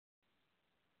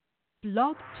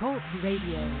Blog Talk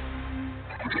Radio.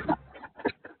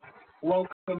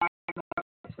 Welcome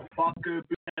to Bucko Boot,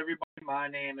 everybody. My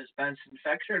name is Benson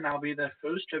Fexer, and I'll be the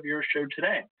host of your show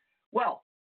today. Well,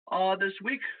 this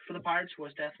week for the Pirates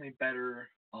was definitely better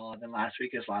than last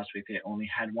week, as last week they only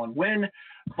had one win.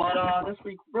 But this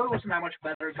week really wasn't that much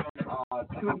better,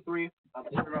 going 2-3. They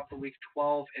started off the week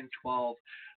 12-12,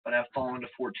 but have fallen to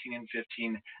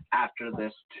 14-15 after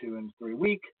this 2-3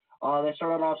 week. They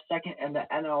started off second in the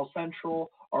NL Central,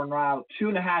 are now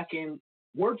 2.5 games.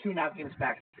 We're 2.5 games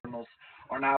back. The Cardinals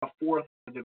are now fourth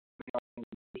in the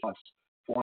division,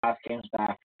 4.5 games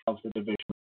back of the division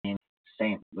in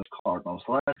St. Louis Cardinals.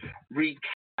 So let's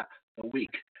recap the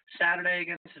week. Saturday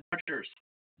against the Dodgers,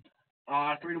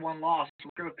 3-1 loss.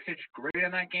 We're going to pitch great in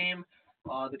that game.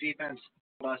 The defense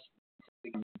was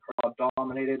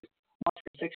dominated.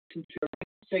 6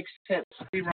 hits,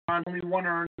 3 runs, only 1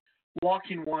 earned,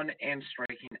 walking 1 and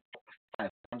striking 5.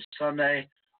 On Sunday,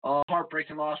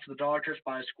 heartbreaking loss to the Dodgers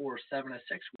by a score of 7-6,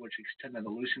 which extended the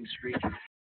losing streak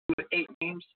to 8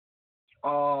 games.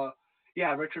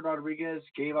 Richard Rodriguez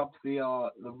gave up the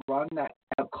run that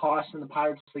ended up costing the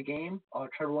Pirates the game.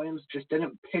 Trevor Williams just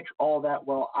didn't pitch all that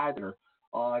well either.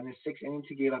 In his 6 innings,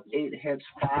 he gave up 8 hits,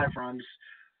 5 runs,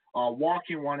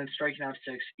 walking 1 and striking out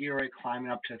 6. ERA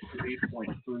climbing up to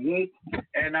 3.38.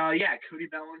 And Cody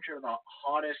Bellinger, the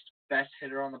hottest, best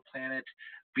hitter on the planet,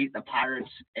 beat the Pirates,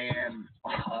 and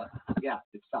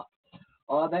it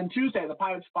sucked. Then Tuesday, the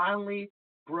Pirates finally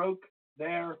broke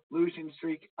their losing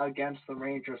streak against the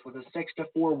Rangers with a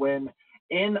 6-4 win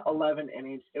in 11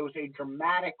 innings. It was a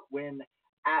dramatic win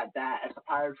at that, as the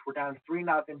Pirates were down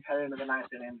 3-0 heading into the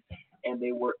 9th inning, and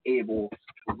they were able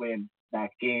to win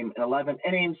that game in 11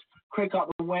 innings. Craig got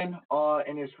the win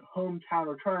in his hometown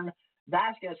return.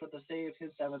 Vasquez with the save,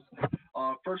 his 7th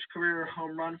first career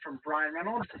home run from Brian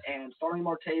Reynolds, and Starling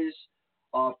Marte's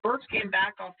first game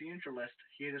back off the injury list.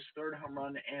 He had his 3rd home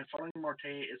run, and Starling Marte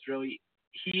is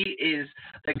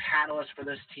the catalyst for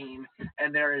this team,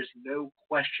 and there is no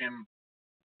question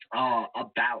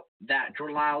about that.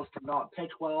 Jordan Lyles did not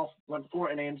pitch well, went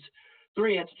 4 innings,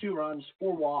 3 hits, 2 runs,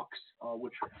 4 walks,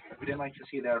 which we didn't like to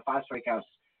see there. 5 strikeouts,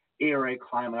 ERA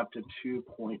climbing up to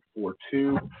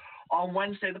 2.42. On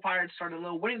Wednesday, the Pirates started a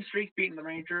little winning streak, beating the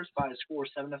Rangers by a score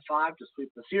 7-5 to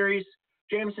sweep the series.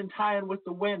 Jameson Tyon with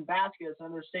the win. Vasquez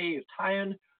under save.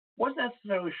 Tyon wasn't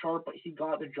necessarily sharp, but he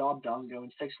got the job done, going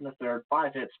 6 in the 3rd,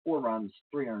 5 hits, 4 runs,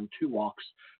 3 earned, 2 walks,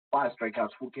 5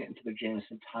 strikeouts. We'll get into the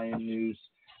Jameson Tyon news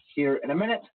here in a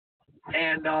minute.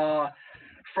 And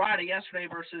Friday, yesterday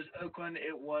versus Oakland,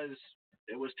 it was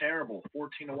terrible.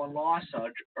 14-1 loss.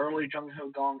 Early Jung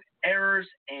Ho Gong errors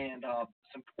and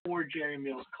some poor Jerry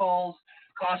Mills calls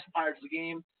cost the Pirates the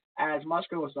game, as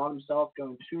Musgrove was not himself,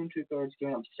 going 2 2/3,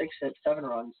 giving up 6 hits, 7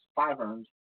 runs, 5 earned,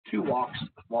 2 walks,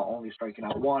 while only striking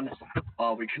out 1.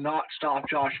 We could not stop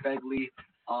Josh Begley,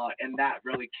 and that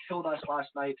really killed us last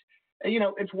night. And,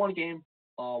 it's one game.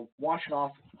 Wash it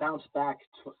off, bounce back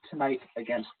tonight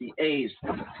against the A's.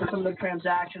 So some of the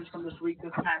transactions from this week,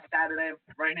 this past Saturday,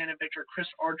 right-handed pitcher Chris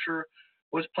Archer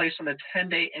was placed on a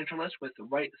 10-day injury list with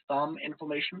right thumb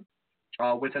inflammation.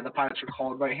 With it, the Pirates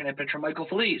recalled right-handed pitcher Michael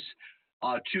Feliz.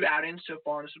 2 outings so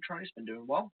far in his return. He's been doing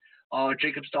well.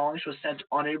 Jacob Stallings was sent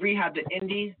on a rehab to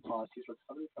Indy. He's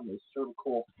recovering from his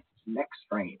cervical neck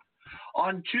strain.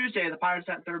 On Tuesday, the Pirates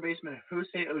sent third baseman Jose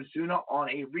Ozuna on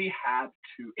a rehab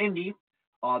to Indy.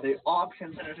 They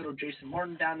optioned center fielder Jason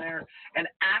Martin down there and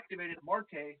activated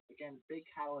Marte, again, big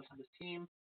catalyst of this team.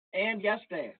 And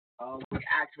yesterday, we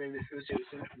activated Jose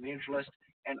Ozuna from the injury list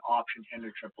and optioned him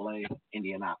to AAA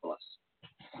Indianapolis.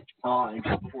 And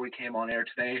just before we came on air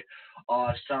today,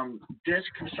 some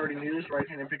disconcerting news.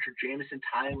 Right-handed pitcher Jameson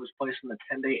Tyon was placed on the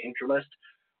 10-day injury list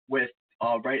with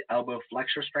right elbow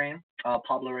flexor strain.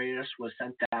 Pablo Reyes was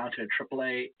sent down to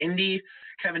AAA Indy.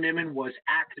 Kevin Newman was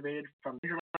activated from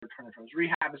injury list, returning from his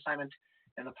rehab assignment,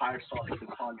 and the Pirates saw the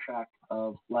contract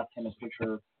of left-handed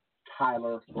pitcher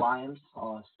Tyler Lyons.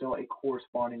 Still a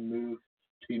corresponding move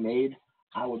to be made.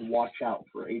 I would watch out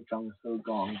for a Jung Ho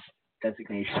Gong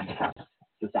designation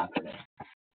this afternoon.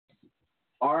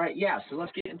 All right, so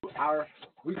let's get into our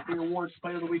weekly awards.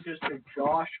 Player of the week is to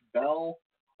Josh Bell.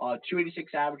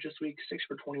 286 average this week, 6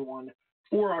 for 21,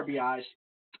 4 RBIs.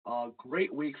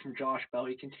 Great week from Josh Bell.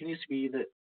 He continues to be the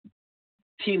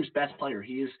team's best player.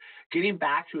 He is getting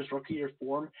back to his rookie year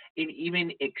form and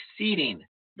even exceeding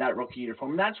that rookie year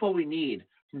form. And that's what we need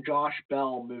from Josh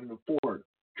Bell moving forward.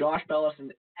 Josh Bell is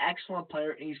an excellent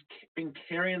player, and he's been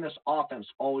carrying this offense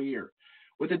all year.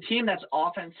 With a team that's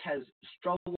offense has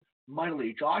struggled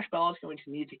mightily, Josh Bell is going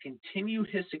to need to continue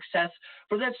his success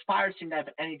for this Pirates team to have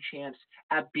any chance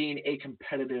at being a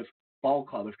competitive ball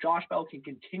club. If Josh Bell can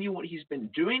continue what he's been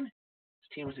doing, his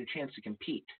team has a chance to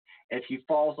compete. If he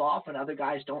falls off and other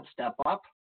guys don't step up,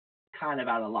 kind of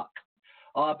out of luck.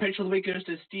 Pitcher of the week goes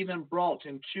to Stephen Brault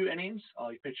in 2 innings.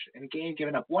 He pitched in a game,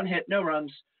 giving up 1 hit, no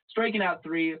runs, striking out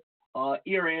 3,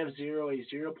 ERA of 0, a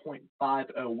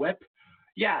 0.50 whip.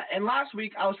 Yeah, and last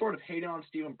week I was sort of hating on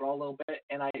Stephen Brault a little bit,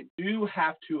 and I do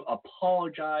have to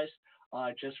apologize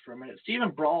just for a minute.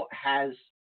 Stephen Brault has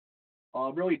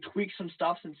really tweaked some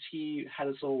stuff since he had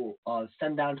his little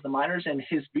send down to the minors, and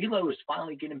his velo is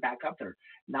finally getting back up there.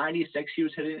 96 he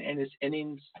was hitting in his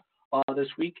innings this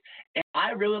week, and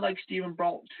I really like Stephen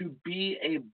Brault to be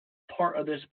a part of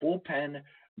this bullpen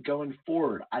going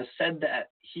forward. I said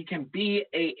that he can be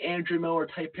a Andrew Miller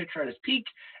type pitcher at his peak,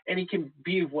 and he can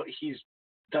be what he's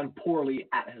done poorly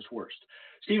at his worst.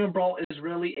 Stephen Brault is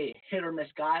really a hit or miss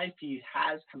guy. If he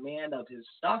has command of his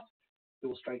stuff, he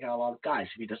will strike out a lot of guys.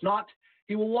 If he does not,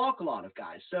 he will walk a lot of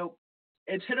guys. So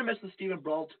it's hit or miss with Stephen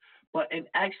Brault, but an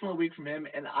excellent week from him,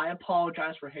 and I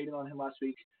apologize for hating on him last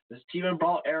week. The Stephen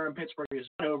Brault era in Pittsburgh is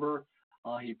not over.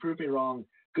 He proved me wrong.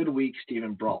 Good week,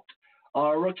 Stephen Brault.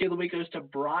 Rookie of the week goes to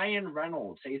Brian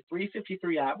Reynolds, a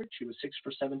 353 average. He was 6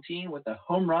 for 17 with a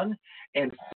home run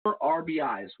and 4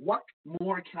 RBIs. What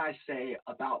more can I say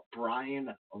about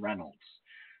Brian Reynolds?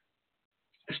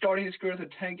 Starting his career with a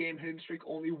 10-game hitting streak,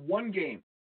 only 1 game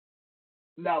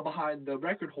now behind the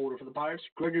record holder for the Pirates,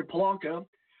 Gregory Polanco,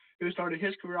 who started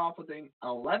his career off with an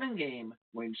 11-game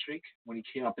winning streak when he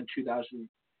came up in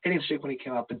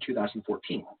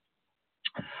 2014.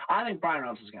 I think Brian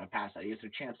Reynolds is going to pass that. He has a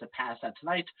chance to pass that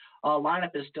tonight.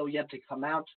 Lineup is still yet to come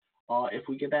out. If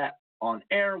we get that on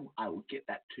air, I will get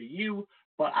that to you.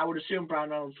 But I would assume Brian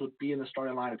Reynolds would be in the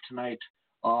starting lineup tonight.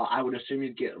 I would assume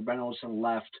you'd get Reynolds in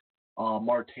left,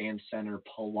 Marte in center,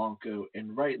 Polanco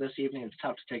in right this evening. It's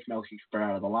tough to take Melky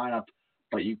Cabrera out of the lineup,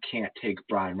 but you can't take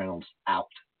Brian Reynolds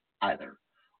out either.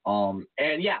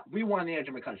 And yeah, we won the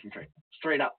Andrew McCutchen trade.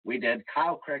 Straight up, we did.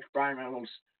 Kyle Crick, Brian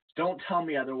Reynolds. Don't tell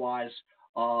me otherwise.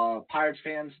 Pirates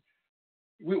fans,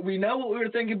 we know what we were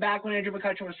thinking back when Andrew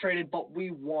McCutchen was traded, but we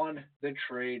won the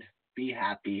trade. Be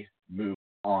happy. Move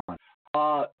on.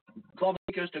 Glove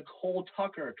goes to Cole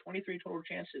Tucker. 23 total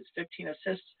chances, 15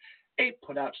 assists, 8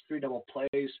 putouts, 3 double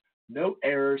plays, no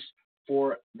errors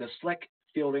for the slick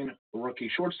fielding rookie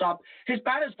shortstop. His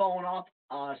bat has fallen off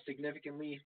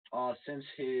significantly since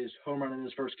his home run in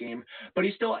his first game, but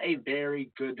he's still a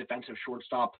very good defensive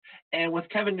shortstop. And with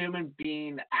Kevin Newman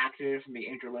being active from the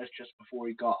injured list just before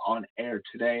he got on air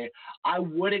today, I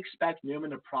would expect Newman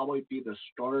to probably be the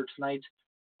starter tonight.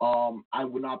 I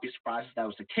would not be surprised if that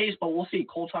was the case, but we'll see.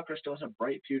 Cole Tucker still has a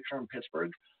bright future in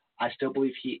Pittsburgh. I still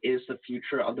believe he is the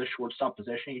future of the shortstop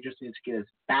position. He just needs to get his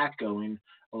bat going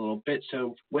a little bit.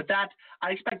 So with that,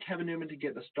 I expect Kevin Newman to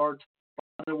get the start.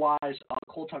 Otherwise,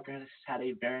 Cole Tucker has had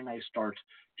a very nice start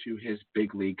to his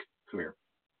big league career.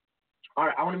 All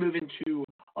right, I want to move into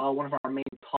one of our main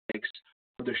topics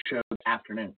of the show this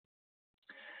afternoon.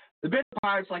 The Pittsburgh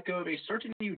Pirates let go of a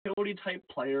certain utility-type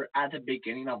player at the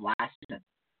beginning of last season.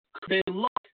 Could they look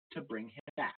to bring him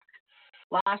back?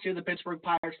 Last year, the Pittsburgh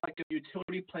Pirates let go of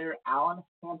utility player Alen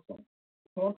Hanson.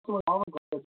 Hanson was on the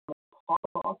goal with a top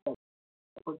offense.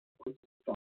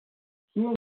 He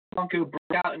and Bronco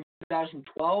broke out in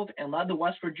 2012 and led the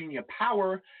West Virginia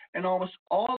Power in almost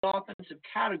all the offensive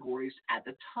categories at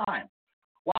the time.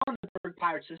 While in the Pittsburgh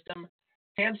Pirates system,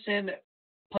 Hanson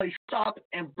played shortstop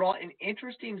and brought an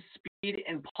interesting speed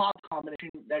and pop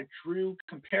combination that drew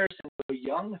comparison with a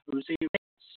young Jose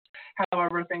Reyes.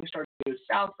 However, things started to go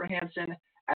south for Hanson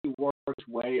as he worked his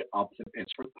way up the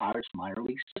Pittsburgh Pirates minor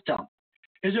league system.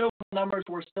 His overall numbers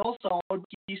were still solid, but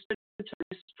he started to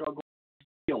struggle in the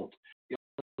field. The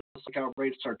strikeout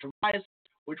rate started to rise,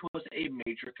 which was a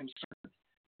major concern.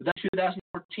 Then in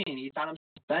 2014, he found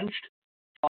himself benched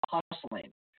while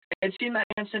hustling. It seemed that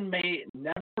Hanson may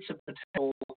never reach the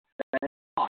potential that he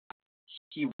thought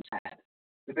he was at.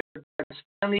 The Pirates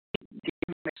finally gave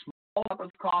him a small cup of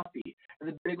coffee in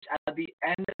the big at the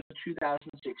end of the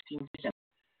 2016 season.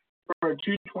 For a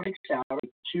 226 salary,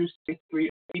 263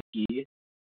 AP, and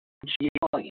GA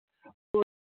volume.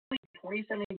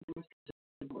 27 games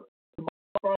the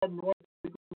ball north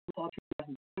of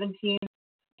 2017.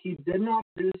 He did not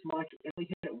produce much, and he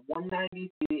hit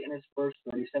 193 in his first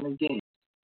 37 games.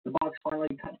 The box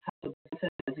finally cut the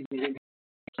designated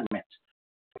tournament.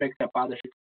 Picked up by the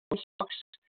Chicago Sox.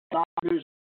 Dodgers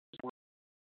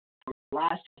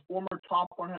last former top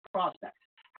 100 prospect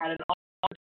had an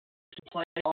opportunity to play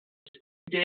on 2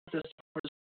 days with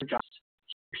the Just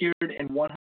appeared in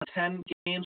 110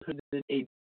 games, put a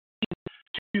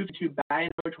 2-2 batting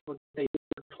average with a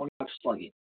 25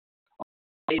 slugging.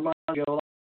 8 run go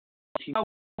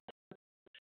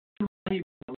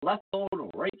left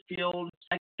field, right field,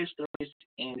 second base, third base,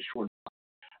 and shortstop.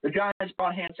 The Giants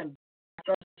brought Hanson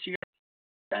back this year,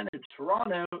 sent to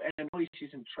Toronto, and an early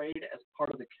season trade as part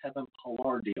of the Kevin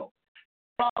Pillar deal.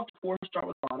 Off to 4-star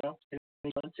with Toronto,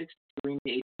 in 63 in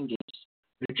the 18 games.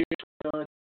 The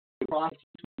Giants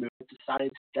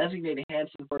decided to designate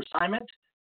Hanson for assignment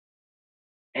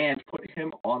and put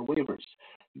him on waivers.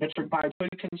 The Pittsburgh Pirates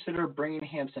could consider bringing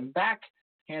Hanson back.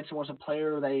 Hanson was a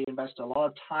player they invested a lot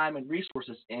of time and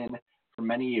resources in for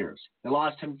many years. They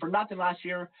lost him for nothing last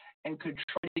year and could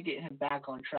try to get him back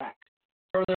on track.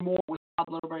 Furthermore, with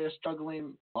Pablo Reyes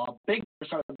struggling big for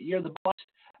start of the year, the Bucs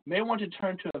may want to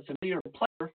turn to a familiar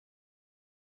player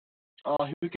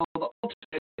who can hold the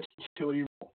ultimate utility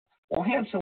role. Well,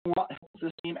 Hanson will not help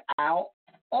this team out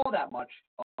all that much.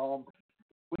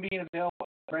 When being available,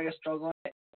 Reyes struggling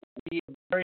would be a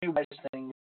very wise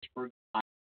thing for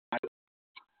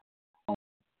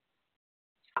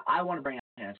I want to bring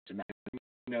Hanson back.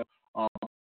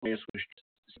 Reyes was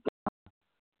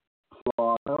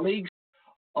the leagues.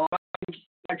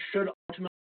 That should ultimately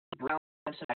Brown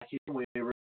Hanson back. He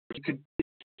could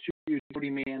be a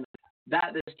 40-man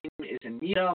that this team is in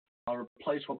need of.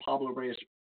 Replace what Pablo Reyes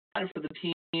provided for the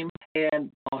team,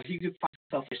 and he could find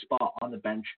himself a spot on the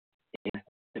bench in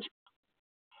Pittsburgh.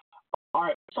 All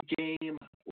right, so game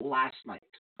last night.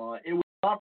 It was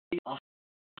not really about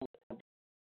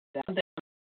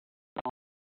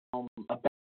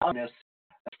this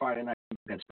Friday night in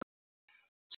Pittsburgh.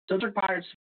 So the Pirates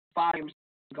 5 games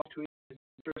got to a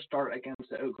first start against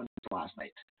the Oakland last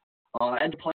night.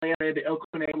 And to play, the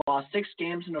Oakland A's lost 6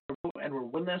 games in a row and were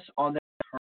winless on their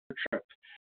current trip.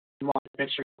 Meanwhile, the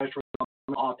Pittsburgh Pirates were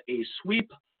coming off a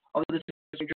sweep of the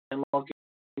season and looking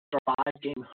for a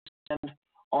 5-game stand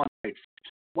on right.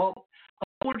 Well,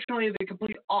 unfortunately, the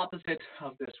complete opposite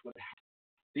of this would happen.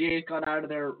 The A's got out of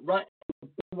their rut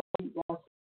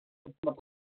the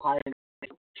Pirates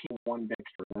 1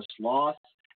 victory. This loss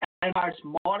and Pirates'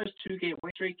 modest 2-game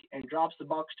win streak and drops the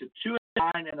Bucs to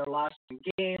 2-9 in their last 10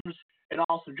 games. It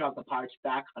also dropped the Pirates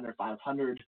back under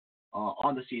 500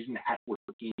 on the season at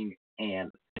 14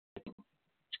 and 15.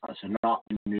 So not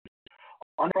news.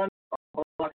 On the front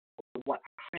of what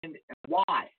happened and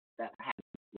why that happened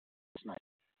last night.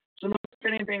 So the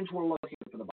most things we're looking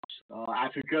for the Bucs.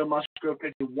 After Joe Musgrove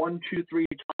pitched a 1-2-3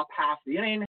 top half of the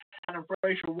inning, Adam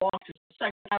Frazier walked to the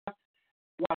second half.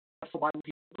 By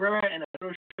Peter and a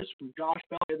throw from Josh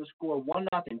Bell to score 1-0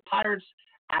 Pirates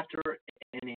after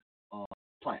any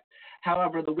play.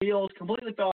 However, the wheels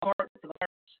completely fell apart for the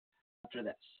Pirates after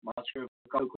this. Musgrove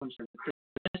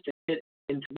hit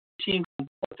into routine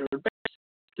third base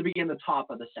to begin the top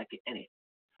of the second inning.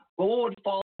 But what would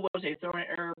follow was a throwing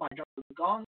error by Jonathan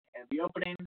Gong and the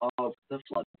opening of the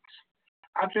floodgates.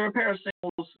 After a pair of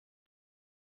singles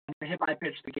and a hit by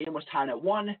pitch, the game was tied at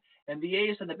 1, and the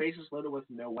A's had the bases loaded with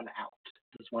no one out.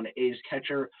 This one, A's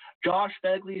catcher Josh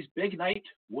Fegley's big night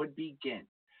would begin.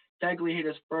 Fegley hit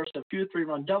his first of 2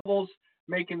 3-run doubles,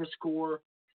 making the score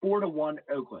 4-1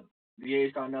 Oakland. The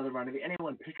A's got another run of the inning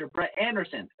when pitcher Brett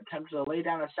Anderson attempted to lay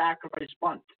down a sacrifice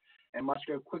bunt, and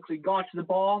Musgrove quickly got to the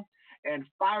ball and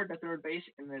fired to third base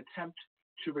in an attempt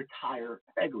to retire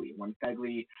Fegley. When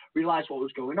Fegley realized what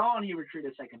was going on, he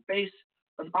retreated to second base,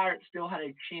 but the Pirates still had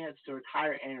a chance to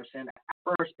retire Anderson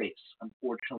at first base.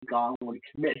 Unfortunately, Gong would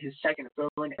commit his second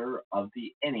throwing error of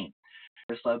the inning.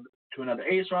 This led to another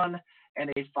A's run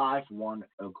and a 5-1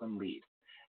 Oakland lead.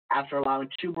 After allowing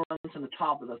 2 runs in the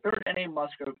top of the third inning,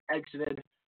 Musgrove exited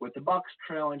with the Bucs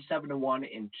trailing 7-1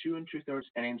 in 2 2/3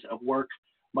 innings of work.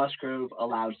 Musgrove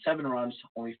allowed 7 runs,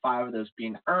 only 5 of those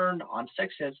being earned on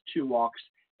 6 hits, 2 walks,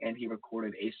 and he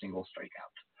recorded a single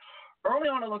strikeout. Early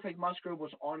on, it looked like Musgrove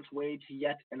was on his way to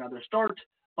yet another start,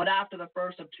 but after the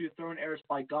first of 2 thrown errors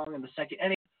by Gong in the second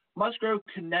inning, Musgrove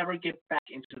could never get back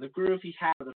into the groove he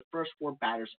had with the first 4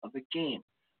 batters of the game.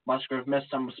 Musgrove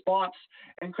missed some spots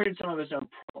and created some of his own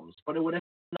problems, but it would have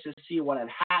been nice to see what had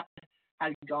happened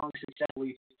had Gong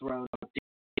successfully thrown at the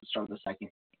start of the second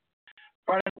inning.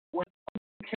 Friday was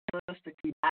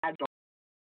uncharacteristically bad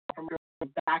from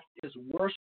back is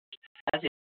worse as a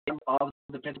game of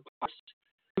the Pittsburgh Pirates.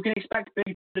 You can expect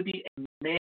Big to be a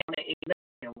man on the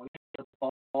 8th when he hit the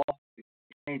ball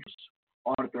changes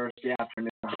on Thursday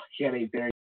afternoon. He had a very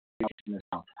in his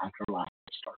mouth after last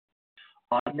start.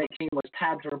 Nick King was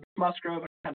tabbed to replace Musgrove and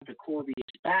attempted to cool the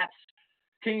bats.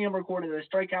 Kingham recorded a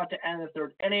strikeout to end the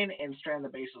third inning and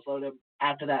stranded the bases loaded.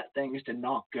 After that, things did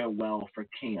not go well for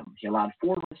Kingham. He allowed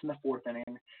 4 runs in the fourth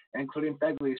inning, including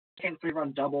Fegley's second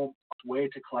 3-run double way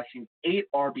to collecting 8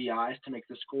 RBIs to make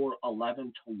the score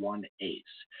 11-1 A's.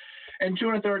 In 2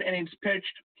 1/3 innings pitched,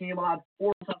 King allowed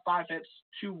 4 5 hits,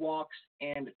 2 walks,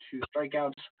 and 2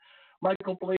 strikeouts.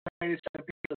 Michael Felipe made his second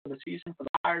appearance of the season for the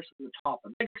Pirates in the top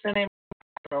of the 6th inning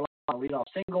after a leadoff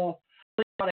single.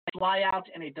 Felipe got a flyout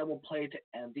and a double play to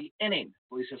end the inning.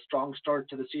 Felipe's strong start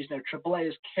to the season at AAA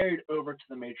is carried over to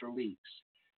the major leagues.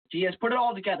 He has put it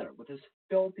all together with his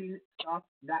filthy stuff.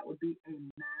 That would be a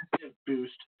massive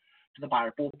boost to the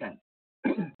Pirate bullpen.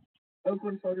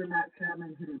 Oakland starter Matt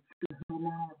Chapman hit a 2 home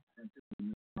runs and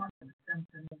in the 10th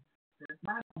inning. His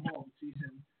last ball of the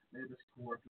season made the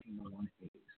score 15-1 A's.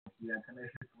 He had some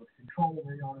issues with control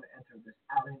early on and entered this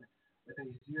outing with a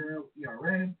 0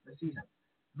 ERA this season.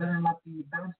 Veteran lefty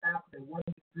bounced back with a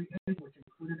 1-3 inning, which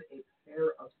included a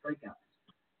pair of strikeouts.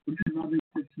 Richard Rodriguez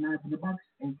pitched tonight for the Bucks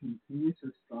and continues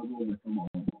to struggle with the long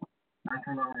ball. Matt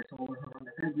turned on a solo home run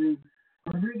to Henry.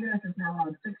 Rodriguez has now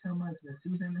allowed 6 home runs this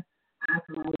season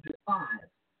after allowing just 5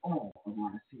 all of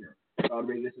last year.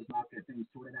 Rodriguez does not get things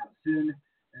sorted out soon,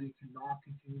 and he cannot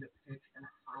continue to pitch in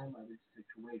high leverage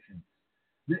situations.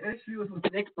 The issue is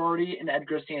with Nick Birdie and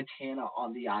Edgar Santana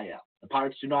on the IL. The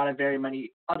Pirates do not have very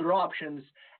many other options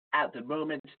at the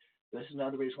moment. This is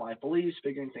another reason why I believe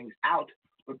figuring things out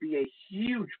would be a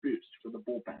huge boost for the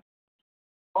bullpen.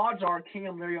 Odds are King,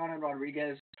 Liriano, and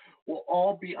Rodriguez will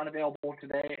all be unavailable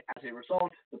today. As a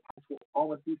result, the Pirates will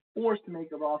almost be forced to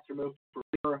make a roster move for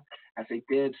sure, as they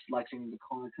did, selecting the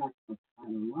contract of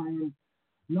Tyler Ryan.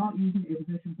 Not using a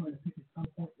position player to pick at some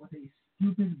point was a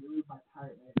stupid move by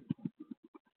Pirate management.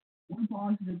 One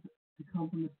positive to come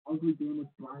from this ugly game was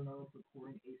Brian Reynolds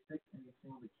recording a 6th inning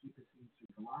single to keep his team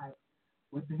streak alive.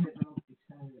 With the hit, Reynolds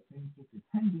extended the winning streak to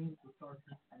 10 games to start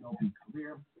his MLB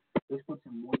career. This puts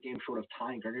him 1 game short of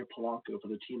tying Gregory Polanco for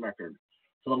the team record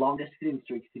for the longest hitting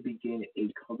streak to begin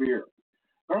a career.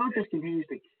 Reynolds just continues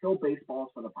to kill baseballs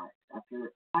for the Pirates.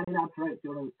 After finding out to right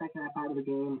field in the second half out of the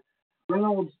game,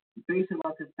 Reynolds basically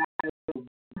left his bat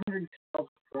 100 miles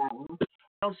per hour.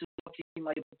 Reynolds is looking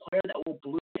like a player that will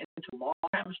bloom into a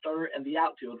long-time starter in the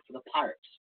outfield for the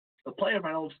Pirates. The play of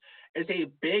Reynolds is a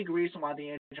big reason why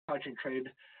the Andrew McCutchen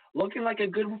trade, looking like a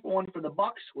good one for the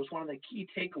Bucks, was one of the key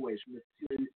takeaways from this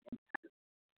series.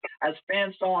 As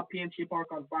fans saw at PNC Park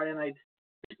on Friday night,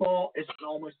 baseball is an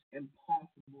almost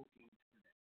impossible game to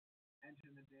predict.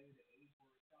 Entering the day, the A's were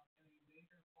stuck in a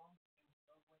major funk and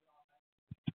struggling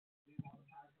offensively. Meanwhile, the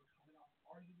Pirates were coming off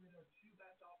arguably their 2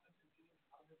 best offensive games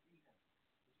of the season.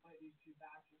 Despite these 2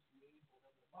 matches, the A's will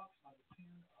win the Bucks by the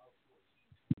tune of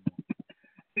 14-21.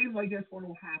 Seems like this one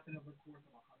will happen over the course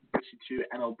of a 162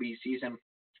 MLB season.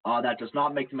 That does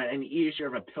not make them any easier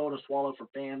of a pill to swallow for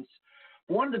fans.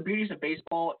 But one of the beauties of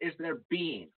baseball is there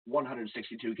being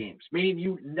 162 games, meaning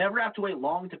you never have to wait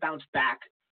long to bounce back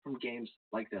from games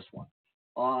like this one.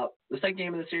 The second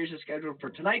game of the series is scheduled for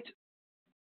tonight,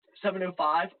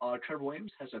 7:05. Trevor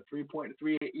Williams has a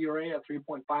 3.38 ERA, a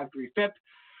 3.53 FIP,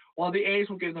 while the A's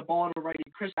will give the ball to righty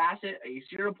Chris Bassett, a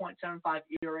 0.75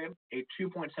 ERA, a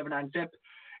 2.79 FIP.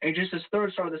 And just his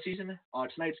 3rd start of the season,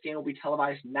 tonight's game will be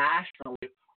televised nationally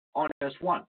on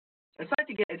FS1. It's nice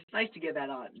to get that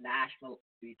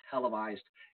nationally televised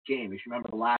game. If you remember,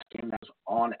 the last game that was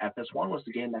on FS1 was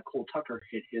the game that Cole Tucker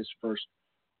hit his first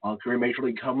career Major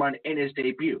League home run in his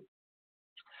debut.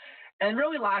 And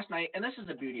really last night, and this is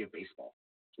the beauty of baseball,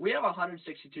 we have a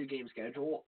 162 game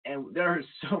schedule, and there are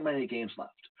so many games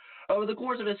left. Over the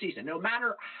course of a season, no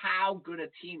matter how good a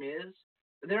team is,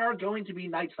 there are going to be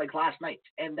nights like last night,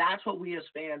 and that's what we as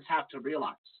fans have to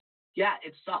realize. Yeah,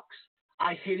 it sucks.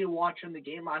 I hated watching the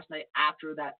game last night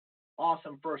after that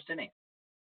awesome first inning.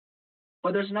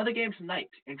 But there's another game tonight,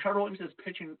 and Trevor Williams is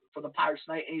pitching for the Pirates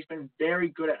tonight, and he's been very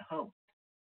good at home.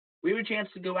 We have a chance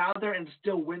to go out there and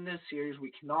still win this series.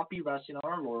 We cannot be resting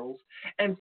on our laurels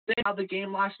and think about the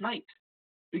game last night.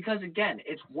 Because, again,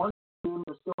 it's one game,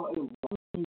 there's still a one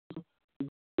game to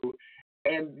do,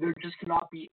 and there just cannot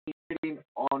be hitting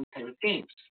on type of games.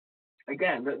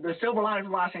 Again, the silver lining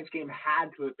from last night's game had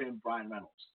to have been Brian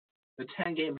Reynolds. The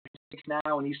 10-game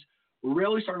now, and he's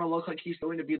really starting to look like he's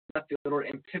going to be the left fielder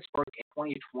in Pittsburgh in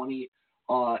 2020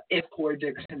 if Corey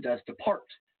Dickerson does depart.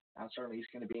 Now, certainly he's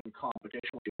going to be in competition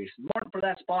with Jason Martin for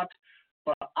that spot,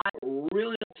 but I'm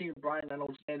really liking Brian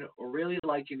Reynolds and really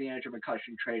liking the Andrew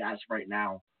McCutchen trade as of right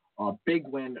now. A big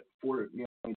win for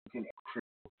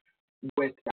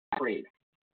with that trade.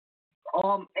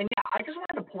 And yeah, I just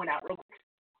wanted to point out real quick,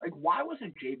 like, why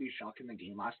wasn't JB Shuck in the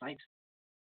game last night?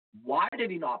 Why did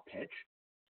he not pitch?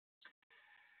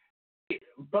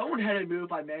 Boneheaded move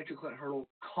by manager Clint Hurdle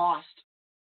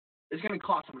is going to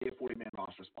cost somebody a 40-man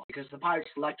roster spot because the Pirates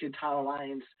selected Tyler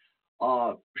Lyons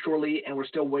shortly, and we're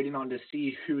still waiting on to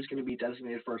see who's going to be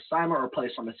designated for assignment or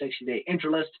placed on the 60-day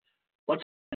injury list. What's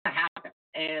going to happen?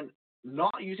 And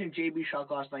not using JB Shuck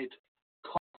last night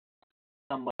cost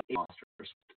somebody a monster.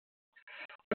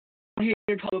 We're here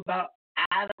to talk about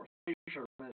Adam Frazier.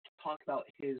 We're going to talk about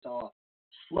his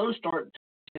slow start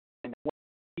and what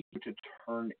he needs to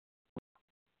turn.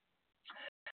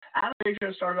 Adam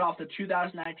Frazier started off the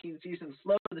 2019 season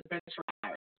slow for the Pittsburgh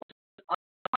Pirates.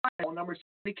 Numbers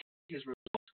indicate his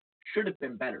results should have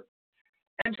been better.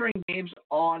 Entering games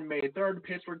on May 3rd,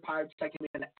 Pittsburgh Pirates second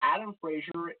man Adam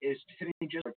Frazier is hitting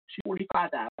just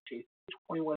 245 average, a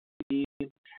 21 speed, a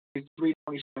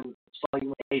 327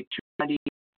 slugging, a 290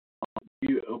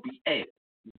 WOBA.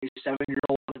 The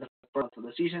 7-year-old in the first month of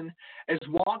the season is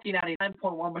walking at a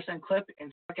 9.1% clip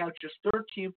and struck out just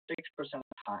 13.6% of the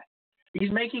time.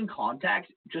 He's making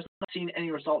contact, just not seeing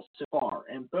any results so far.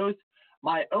 And both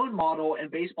my own model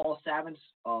and Baseball Savant's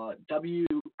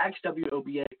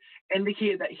XWOBA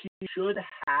indicate that he should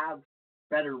have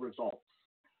better results.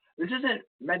 This isn't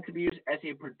meant to be used as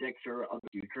a predictor of the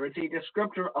future. It's a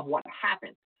descriptor of what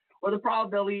happened, or the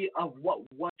probability of what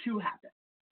was to happen.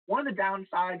 One of the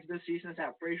downsides this season is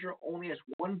that Frazier only has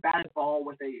one batted ball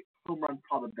with a home run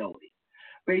probability,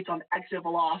 based on exit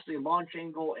velocity, launch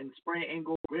angle, and spray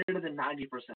angle greater than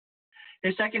 90%.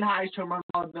 His second highest home run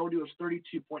probability was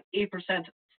 32.8%, and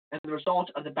the result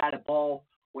of the batted ball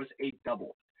was a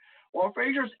double. While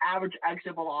Frazier's average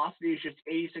exit velocity is just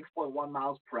 86.1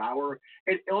 miles per hour,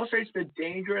 it illustrates the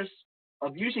dangers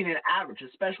of using an average,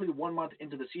 especially 1 month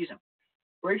into the season.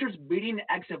 Frazier's median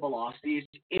exit velocity is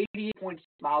 88.6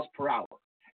 miles per hour.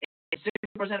 60%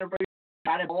 of Frazier's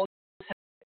batted balls have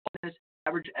his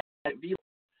average exit velocity.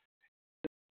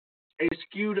 A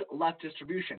skewed left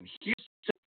distribution. If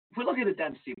we look at the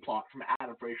density plot from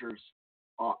Adam Frazier's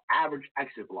average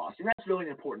exit velocity, that's really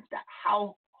an important stat.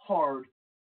 How hard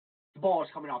the ball is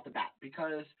coming off the bat,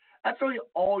 because that's really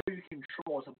all you can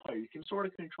control as a player. You can sort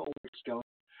of control where it's going.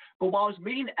 But while his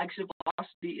median exit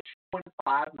velocity is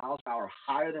 2.5 miles per hour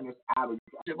higher than his average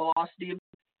exit velocity,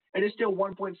 it is still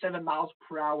 1.7 miles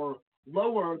per hour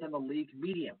lower than the league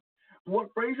median.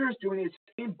 What Frazier is doing is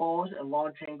hitting balls and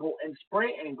launch angle and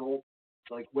spray angle,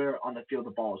 like where on the field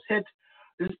the ball is hit,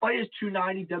 despite his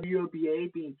 290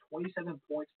 WOBA being 27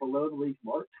 points below the league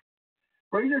mark.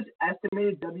 Frazier's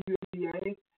estimated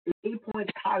WOBA is 8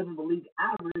 points higher than the league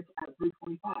average at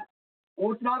 325.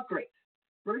 Well, it's not great.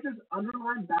 Frazier's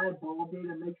underlying batted ball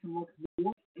data makes him look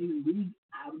more a league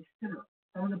average hitter,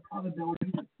 having the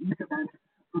probability that each event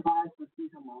provides the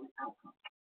season-long outcome.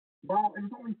 While it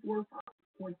is only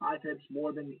 4.5 hits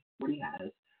more than what he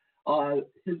has,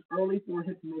 his early 4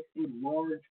 hits makes a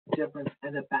large difference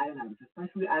in the batting average,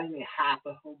 especially adding a half,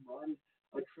 a home run,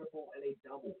 a triple, and a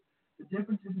double. The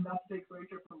difference is enough to take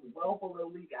Frazier from well below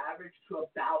league average to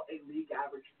about a league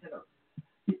average hitter.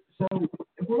 So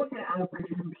if we're looking at Adam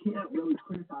Frazier, we can't really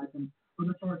criticize him for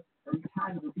the start that he's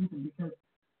had in the season, because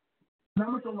the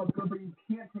numbers don't look good, but you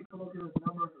can't take a look at his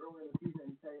numbers early in the season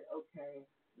and say, okay,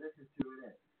 this is who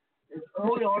it is. It's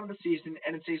early on in the season,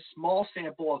 and it's a small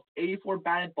sample of 84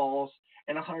 batted balls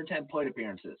and 110 plate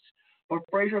appearances. But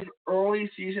Frazier's early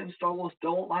season struggles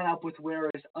don't line up with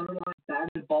where his underlying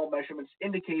batted ball measurements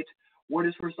indicate what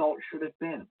his result should have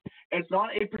been. It's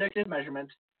not a predictive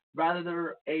measurement, rather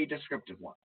they're a descriptive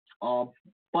one.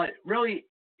 But really,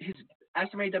 his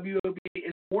estimated WOB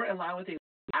is more in line with an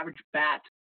average bat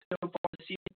so far this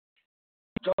season.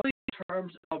 It's only in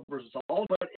terms of result,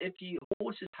 but if he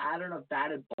holds his pattern of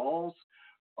batted balls,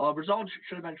 results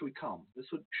should eventually come. This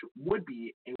would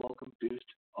be a welcome boost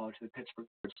to the Pittsburgh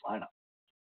Pirates lineup.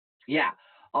 Yeah,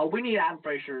 we need Adam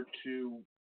Frazier to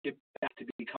get back to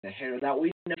become the hitter that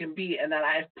we know can be, and that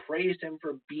I have praised him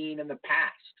for being in the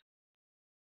past.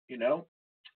 You know?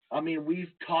 I mean,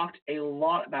 we've talked a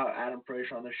lot about Adam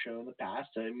Frazier on the show in the past.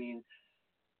 I mean,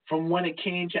 from when it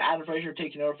came to Adam Frazier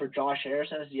taking over for Josh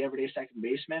Harrison as the everyday second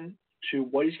baseman to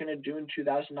what he's going to do in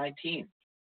 2019.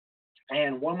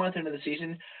 And 1 month into the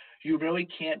season, you really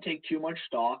can't take too much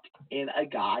stock in a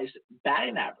guy's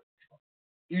batting average.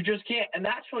 You just can't. And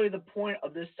that's really the point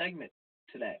of this segment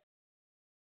today.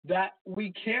 That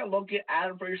we can't look at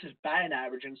Adam Frazier's batting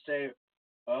average and say,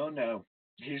 oh, no,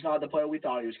 he's not the player we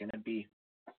thought he was going to be.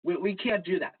 We can't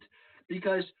do that,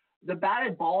 because the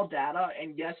batted ball data,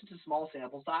 and yes, it's a small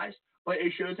sample size, but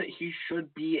it shows that he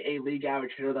should be a league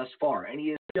average hitter thus far, and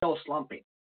he is still slumping.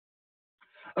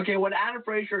 Okay, when Adam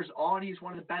Frazier is on, he's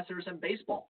one of the best hitters in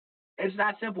baseball. It's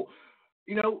that simple.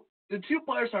 You know, the two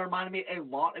players that remind me a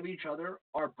lot of each other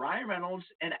are Brian Reynolds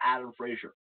and Adam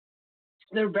Frazier.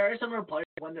 They're very similar players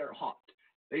when they're hot.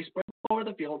 They spread over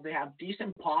the field. They have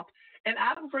decent pop, and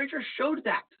Adam Frazier showed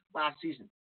that last season.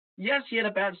 Yes, he had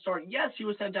a bad start. Yes, he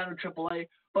was sent down to AAA,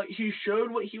 but he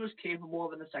showed what he was capable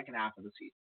of in the second half of the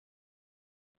season.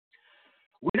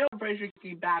 We know Frazier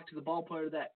can get back to the ball player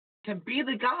that can be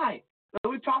the guy that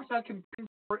we've talked about competing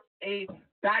for a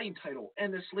batting title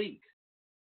in this league.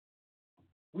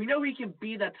 We know he can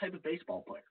be that type of baseball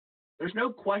player. There's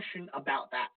no question about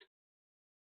that.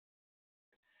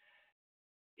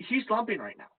 He's slumping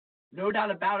right now. No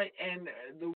doubt about it. And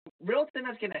the real thing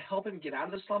that's going to help him get out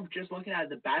of the slump, just looking at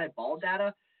the batted ball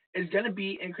data, is going to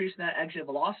be increasing that exit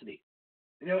velocity.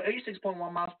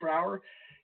 86.1 miles per hour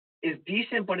is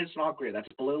decent, but it's not great. That's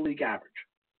below league average.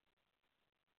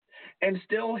 And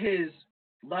still his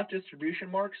left distribution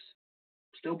marks,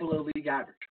 still below league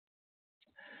average.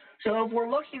 So if we're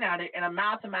looking at it in a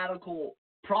mathematical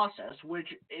process, which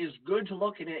is good to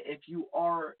look at it if you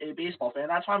are a baseball fan,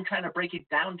 that's why I'm trying to break it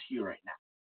down to you right now.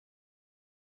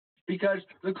 Because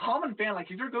the common fan,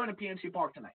 like if you're going to PNC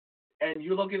Park tonight and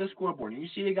you look at the scoreboard and you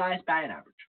see a guy's batting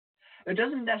average, it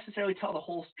doesn't necessarily tell the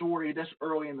whole story this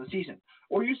early in the season.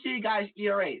 Or you see a guy's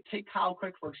ERA. Take Kyle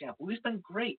Crick, for example. He's been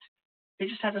great. He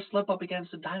just had to slip up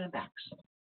against the Diamondbacks.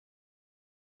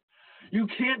 You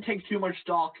can't take too much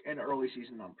stock in early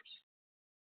season numbers.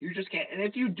 You just can't. And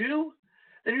if you do,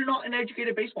 then you're not an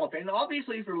educated baseball fan. And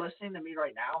obviously, if you're listening to me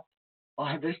right now,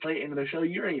 this late into the show,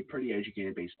 you're a pretty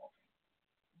educated baseball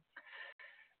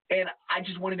fan. And I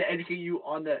just wanted to educate you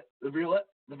on the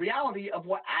reality of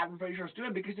what Adam Frazier is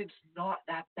doing, because it's not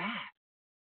that bad.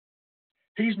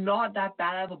 He's not that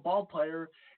bad of a ball player,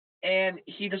 and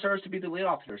he deserves to be the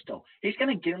leadoff hitter still. He's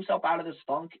going to get himself out of this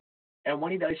funk, and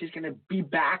when he does, he's going to be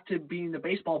back to being the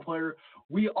baseball player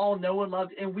we all know and love,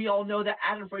 and we all know that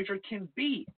Adam Frazier can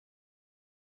be.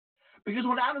 Because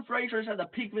when Adam Frazier is at the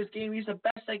peak of his game, he's the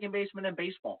best second baseman in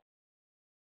baseball.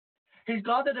 He's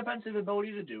got the defensive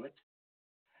ability to do it.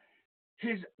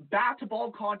 His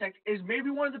bat-to-ball contact is maybe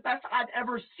one of the best I've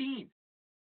ever seen.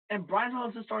 And Brian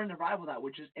Reynolds is starting to rival that,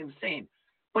 which is insane.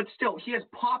 But still, he has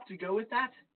pop to go with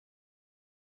that.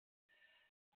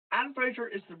 Adam Frazier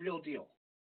is the real deal.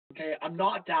 Okay, I'm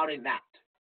not doubting that.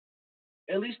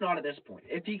 At least not at this point.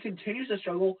 If he continues to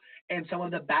struggle and some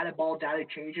of the batted ball data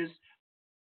changes,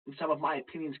 some of my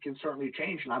opinions can certainly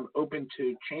change, and I'm open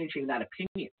to changing that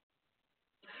opinion.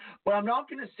 But I'm not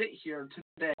going to sit here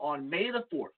today on May the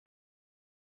 4th,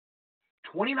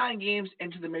 29 games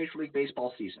into the Major League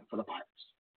Baseball season for the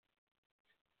Pirates,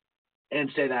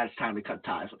 and say that it's time to cut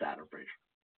ties with Adam Frazier,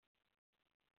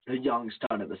 the young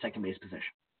stud at the second base position.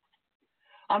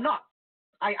 I'm not.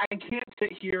 I can't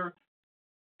sit here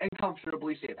and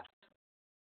comfortably say that.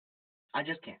 I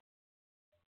just can't.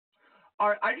 All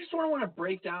right, I just sort of want to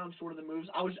break down sort of the moves.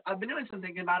 I've been doing some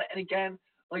thinking about it, and again,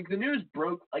 like the news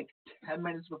broke like 10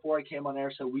 minutes before I came on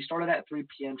air, so we started at 3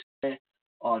 p.m. today.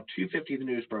 2:50 the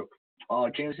news broke.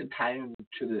 Jameson Taillon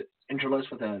to the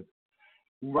Interlist with a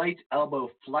right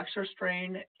elbow flexor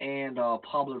strain, and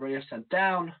Pablo Reyes sent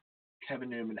down.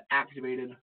 Kevin Newman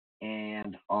activated,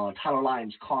 and Tyler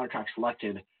Lyons contract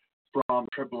selected from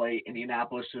AAA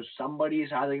Indianapolis. So somebody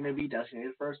is either going to be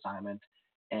designated for assignment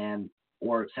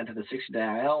or sent to the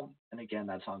 60-day IL, and again,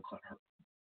 that's on Clint Hurt.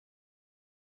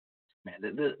 Man,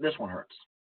 this one hurts.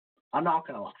 I'm not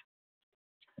going to lie.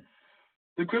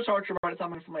 The Chris Archer brought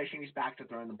some information. He's back to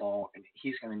throwing the ball, and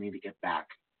he's going to need to get back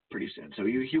pretty soon. So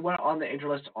he went on the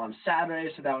injured list on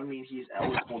Saturday, so that would mean he's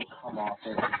eligible to come off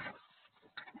it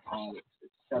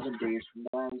 7 days from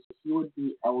then. So he would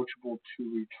be eligible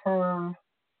to return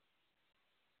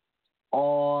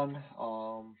on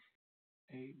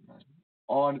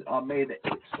May the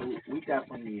 8th. So we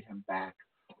definitely need him back.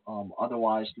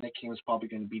 Otherwise, Nick King is probably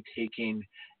going to be taking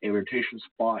a rotation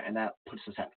spot, and that puts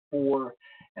us at 4.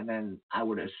 And then I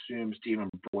would assume Stephen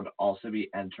would also be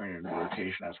entering into the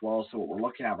rotation as well. So what we're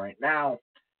looking at right now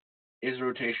is a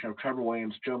rotation of Trevor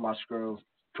Williams, Joe Musgrove,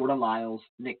 Jordan Lyles,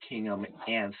 Nick Kingham,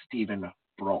 and Stephen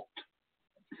Brault.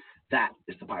 That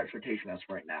is the Pirates rotation as of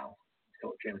right now.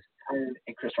 So Jameson Taillon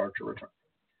and Chris Archer return.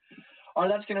 All right,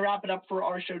 that's going to wrap it up for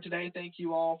our show today. Thank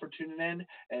you all for tuning in.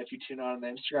 And if you tune on the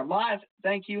Instagram Live,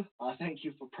 thank you. Thank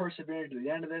you for persevering to the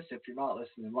end of this if you're not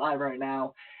listening live right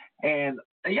now. And,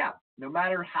 yeah, no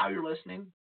matter how you're listening,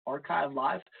 archive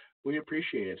live, we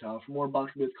appreciate it. For more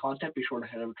Bunker Booth content, be sure to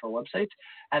head over to our website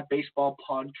at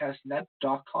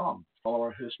baseballpodcastnet.com. Follow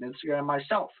our host on Instagram,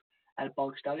 myself, at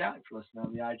Bucks Dugout. If you're listening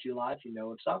on the IG Live, you know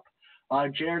what's up.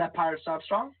 Jared at Pirates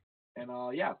Strong. And,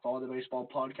 follow the Baseball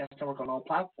Podcast Network on all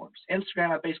platforms.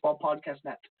 Instagram at Baseball Podcast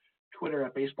Net. Twitter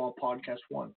at Baseball Podcast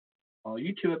 1.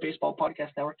 YouTube at Baseball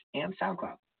Podcast Network. And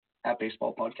SoundCloud at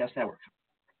Baseball Podcast Network.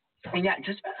 And, yeah,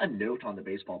 just a note on the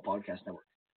Baseball Podcast Network.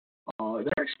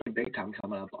 They're actually big time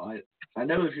coming up. I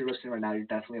know if you're listening right now, you're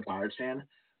definitely a Pirates fan.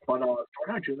 But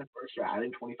starting on June the 1st, they're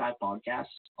adding 25 podcasts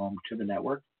to the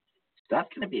network. So that's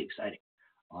going to be exciting.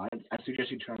 I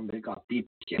suggest you turn. They've got BP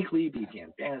Weekly,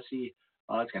 BPN Fantasy.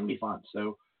 It's going to be fun.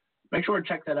 So make sure to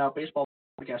check that out.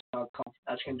 BaseballPodcast.com.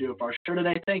 That's going to do it for our show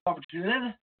today. Thank you all for tuning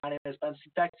in. My name is Ben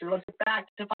Spector. Let's get back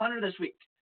to 500 this week.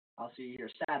 I'll see you here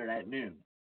Saturday at noon.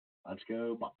 Let's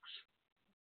go, Bucks.